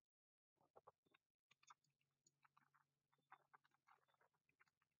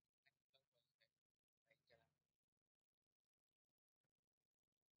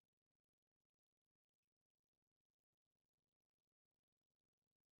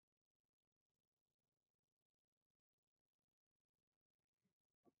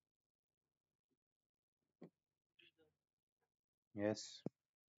 Yes.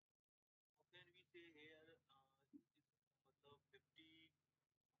 Can we say here मतलब 50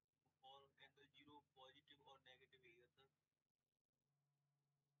 और angle 0 positive और negative है sir.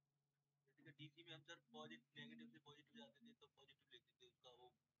 जैसे कि डीसी में हम सर पॉजिटिव नेगेटिव से पॉजिटिव जाते थे तो पॉजिटिव लेते थे, उसका वो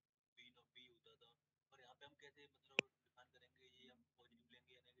बी ना बी होता था. और यहाँ पे हम कैसे मतलब डिफाइन करेंगे, ये हम पॉजिटिव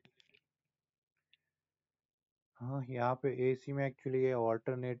लेंगे या नेगेटिव लेंगे? हाँ, यहाँ पे AC में एक्चुअली ये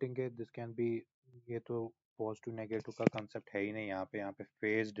ऑल्टरनेटिंग है. दिस कैन बी, ये तो पॉजिटिव नेगेटिव का कंसेप्ट है ही नहीं यहाँ पे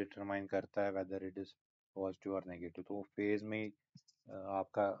फेज डिटरमाइन करता है वेदर इट इज पॉजिटिव और नेगेटिव। तो वो फेज में ही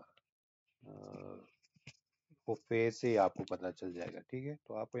आपका वो फेज से ही आपको पता चल जाएगा। ठीक है,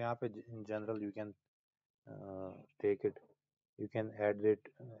 तो आपको यहाँ पे in general you can take it, you can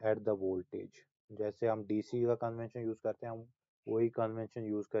add the voltage. जैसे हम डीसी का कन्वेंशन यूज करते हैं, हम वही कन्वेंशन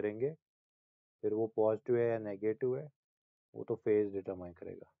यूज करेंगे। फिर वो पॉजिटिव है या नेगेटिव है वो तो फेज डिटरमाइन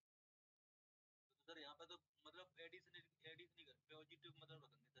करेगा। तो सर यहाँ पे तो मतलब एडिशन नहीं कर पॉजिटिव मतलब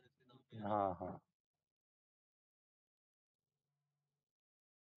रखेंगे सर इसके नाम पे, है ना? हाँ हाँ।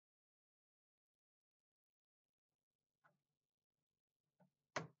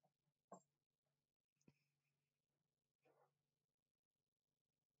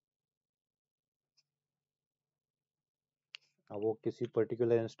 अब वो किसी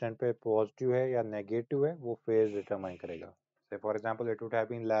पर्टिकुलर इंस्टेंट पे पॉजिटिव है या नेगेटिव है वो फेज डिटरमाइन करेगा। से for example it would have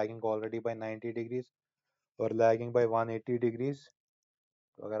been lagging already bye 90 degrees और लैगिंग बाय 180 डिग्रीज।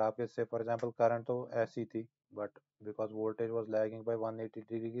 तो अगर आपके से फॉर एग्जांपल करंट तो ऐसी थी, but because voltage was lagging bye 180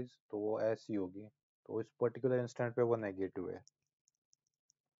 degrees तो वो ऐसी होगी। तो इस पर्टिकुलर इंस्टेंट पे वो नेगेटिव है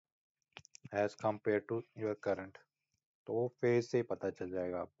as compare to your current. तो वो फेज से ही पता चल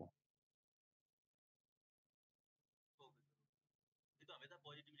जाएगा आपको। Okay sir. ये तो हमेशा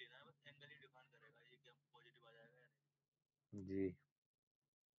पॉजिटिव लेना है, बस एंगल ही डिफाइन करेगा ये कि हम पॉजिटिव आ जाएगा या नहीं। जी।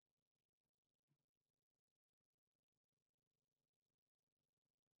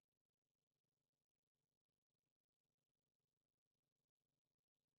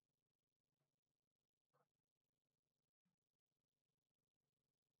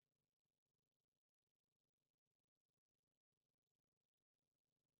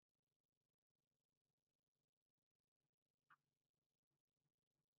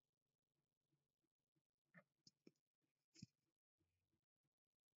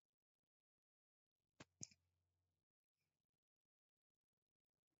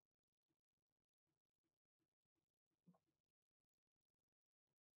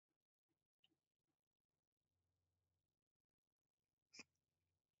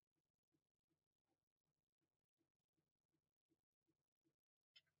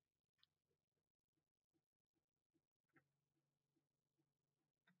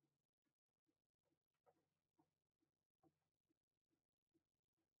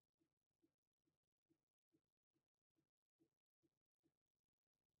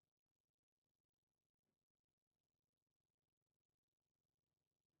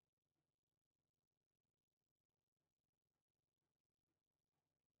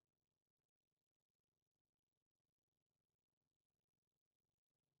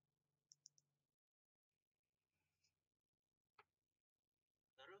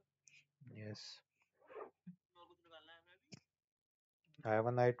 Sir yes. और कुछ निकालना है हमें अभी?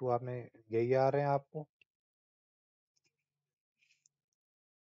 I1 I2 आपने यही आ रहे हैं आपको?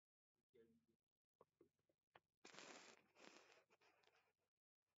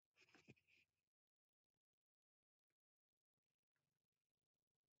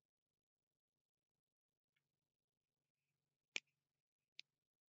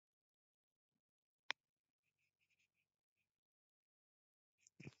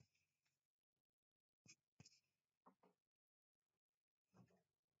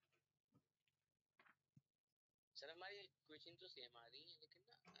 सर हमारी क्वेश्चन तो सेम आ रही है लेकिन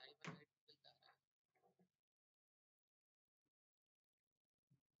ना I1 I2 चलता आ रहा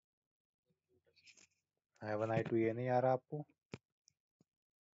है। I1 I2 ये नहीं आ रहा आपको?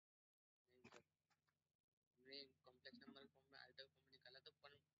 नहीं सर, हमने कॉम्प्लेक्स नंबर फॉर्म में आल्टर फॉर्म में निकाला तो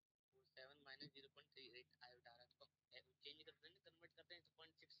 0.47 माइनस 0.38 आयोटा आ रहा है। तो चेंज करते हैं, कन्वर्ट करते हैं तो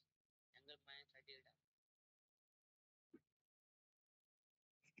 0.6 एंगल माइनस 38 आ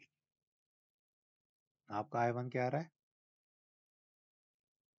आपका I1 क्या आ रहा है?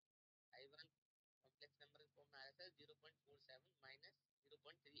 रहा है। I1 कॉम्प्लेक्स नंबर फॉर्म में आया था 0.47 माइनस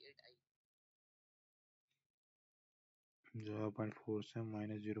 0.38 आई। 0.4 से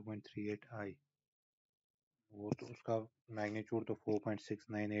माइनस 0.38 I। वो तो उसका मैग्नीट्यूड तो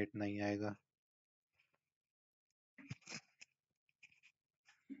 4.698 नहीं आएगा।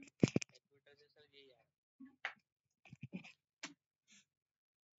 एक्वेटर से सर यही आया।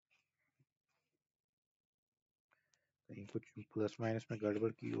 कहीं कुछ प्लस माइनस में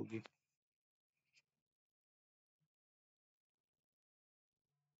गड़बड़ की होगी।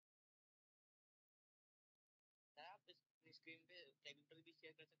 सर आप इस स्क्रीन पे कैलकुलेटर भी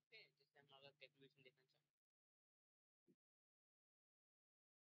शेयर कर सकते हैं जिससे हम अगर कैलकुलेशन देखना चाहें।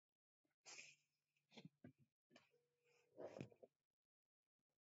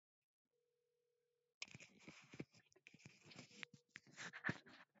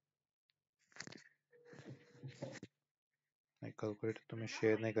 कैलकुलेटर तो मैं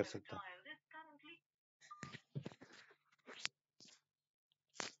शेयर नहीं कर सकता।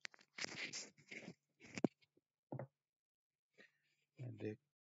 मैं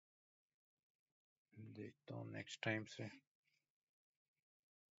देखता हूँ नेक्स्ट टाइम से।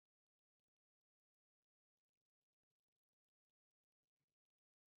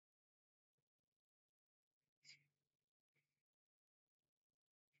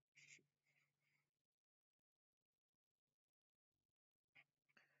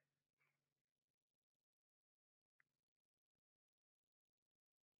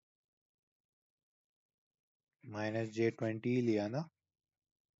 -J20 ही लिया ना?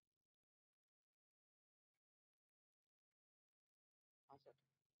 हाँ सर।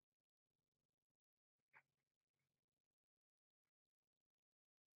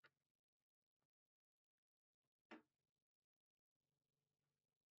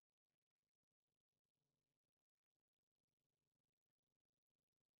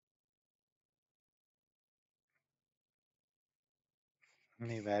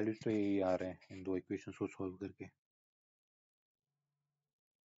 नहीं, वैल्यूज तो यही आ रहे हैं इन दो इक्वेशंस को सॉल्व करके। ये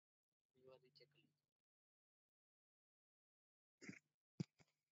वाली चेक कर लीजिए।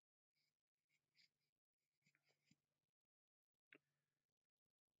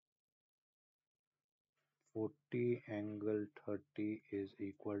 40 angle 30 is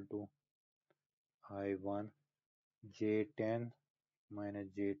equal to I1 J10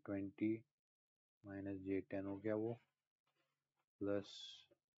 minus J20 minus J10 हो गया वो, प्लस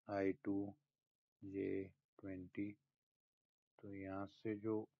I2 J20। तो यहाँ से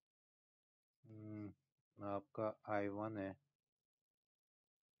जो आपका I1 है,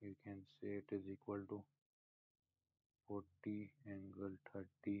 you can say it is equal to 40 angle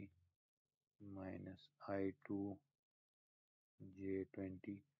 30 minus I2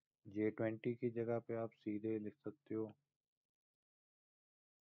 J20। J20 की जगह पे आप सीधे लिख सकते हो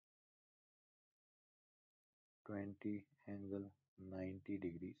 20 angle 90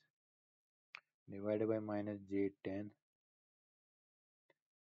 degrees divided by minus J10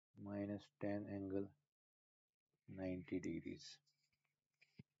 minus 10 angle 90 degrees.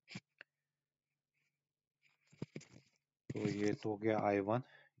 तो ये तो हो गया I1।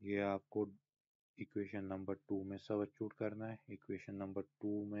 ये आपको इक्वेशन नंबर 2 में सब्स्टिट्यूट करना है। इक्वेशन नंबर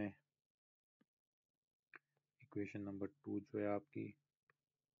 2 जो है आपकी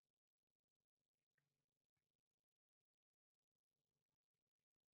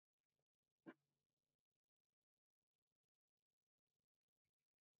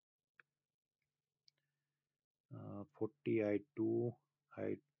 40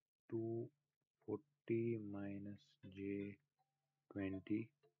 I2 40 minus J20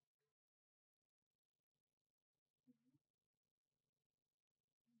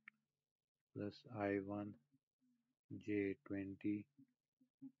 plus I1 J20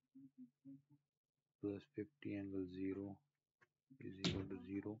 plus 50 angle 0 is equal to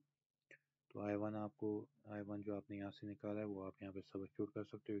 0। तो I1 जो आपने यहाँ से निकाला है वो आप यहाँ पे सब्स्टिट्यूट कर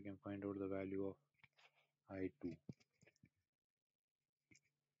सकते हो। You can find out the value of I2।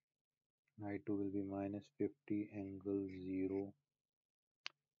 I2 will be minus 50 angle 0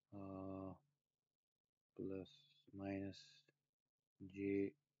 plus minus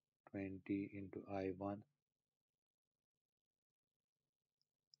J20 into I1।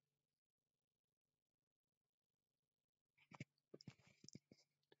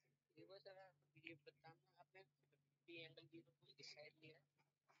 ये वो सर ये बताना आपने 50 एंगल 0 को इस साइड लिया है।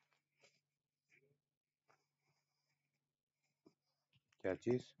 क्या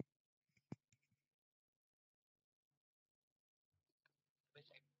चीज? इस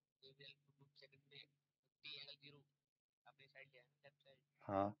साइड ये रियल ग्रुप सेकंड में 50 एंगल 0 आपने साइड लिया है लेफ्ट साइड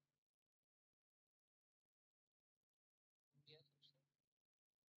हाँ, दिया सबसे।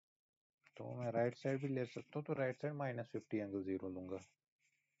 तो मैं राइट साइड भी ले सकता हूँ, तो राइट साइड -50 एंगल 0 लूंगा।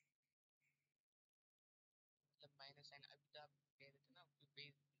 मतलब माइनस साइन अभी तो आप कह रहे थे ना कि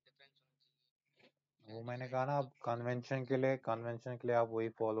बेस डिफरेंस होना चाहिए। वो या मैंने डिवाइड कहा ना, अब कन्वेंशन के लिए आप वही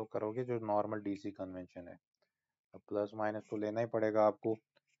फॉलो करोगे जो नॉर्मल डीसी कन्वेंशन है। अब प्लस माइनस तो लेना ही पड़ेगा आपको।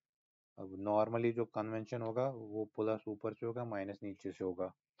 अब नॉर्मली जो कन्वेंशन होगा वो प्लस ऊपर से होगा, माइनस नीचे से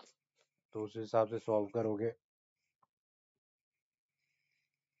होगा, तो उस हिसाब से सॉल्व करोगे।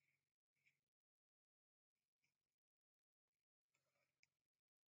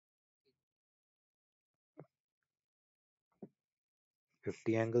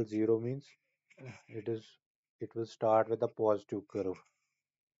 50 angle 0 means it will start with a positive curve।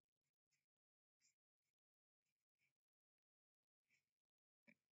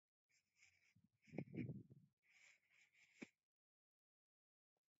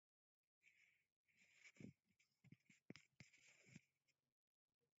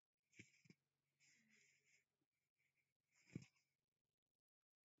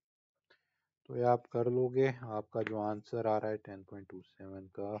 तो ये आप कर लोगे। आपका जो आंसर आ रहा है 10.27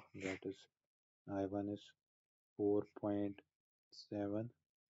 का, that is I1 is 4.7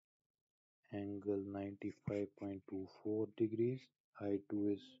 angle 95.24 degrees. I2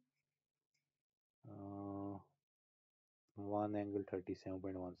 is 1 angle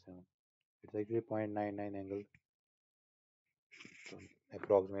 37.17. It's actually 0.99 angle. तो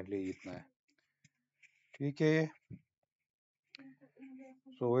approximately इतना है। ठीक है।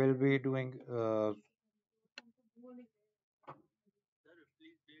 So we'll be doing sir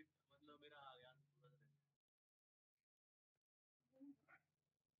please date मतलब मेरा आ गया थोड़ा सा।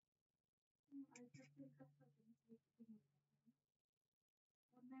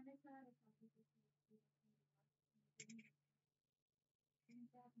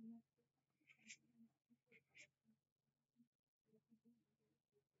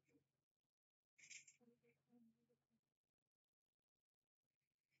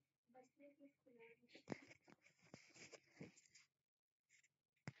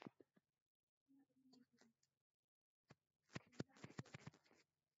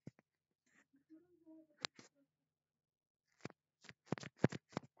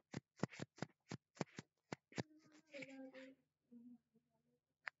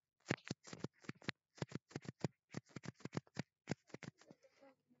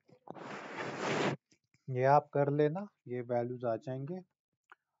 ये आप कर लेना, ये वैल्यूज आ जाएंगे।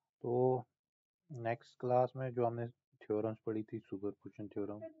 तो नेक्स्ट क्लास में जो हमने थ्योरम्स पढ़ी थी, superposition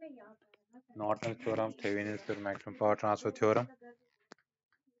theorem, Norton theorem, Thevenin's theorem, maximum power transfer theorem,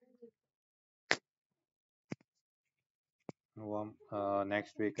 वो हम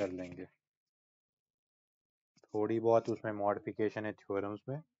नेक्स्ट वीक कर लेंगे। थोड़ी बहुत उसमें मॉडिफिकेशन है थ्योरम्स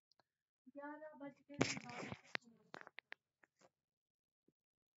में।